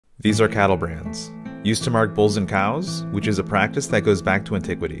These are cattle brands, used to mark bulls and cows, which is a practice that goes back to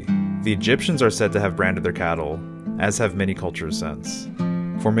antiquity. The Egyptians are said to have branded their cattle, as have many cultures since.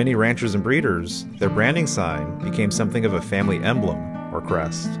 For many ranchers and breeders, their branding sign became something of a family emblem or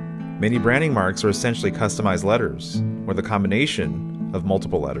crest. Many branding marks are essentially customized letters, or the combination of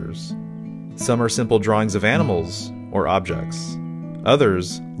multiple letters. Some are simple drawings of animals or objects.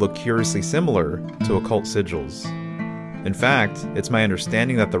 Others look curiously similar to occult sigils. In fact, it's my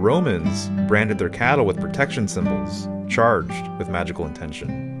understanding that the Romans branded their cattle with protection symbols, charged with magical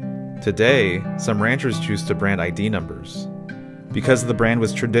intention. Today, some ranchers choose to brand ID numbers. Because the brand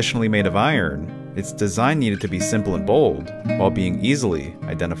was traditionally made of iron, its design needed to be simple and bold, while being easily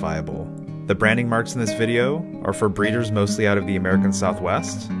identifiable. The branding marks in this video are for breeders mostly out of the American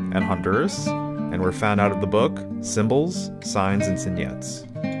Southwest and Honduras, and were found out of the book Symbols, Signs, and Signettes.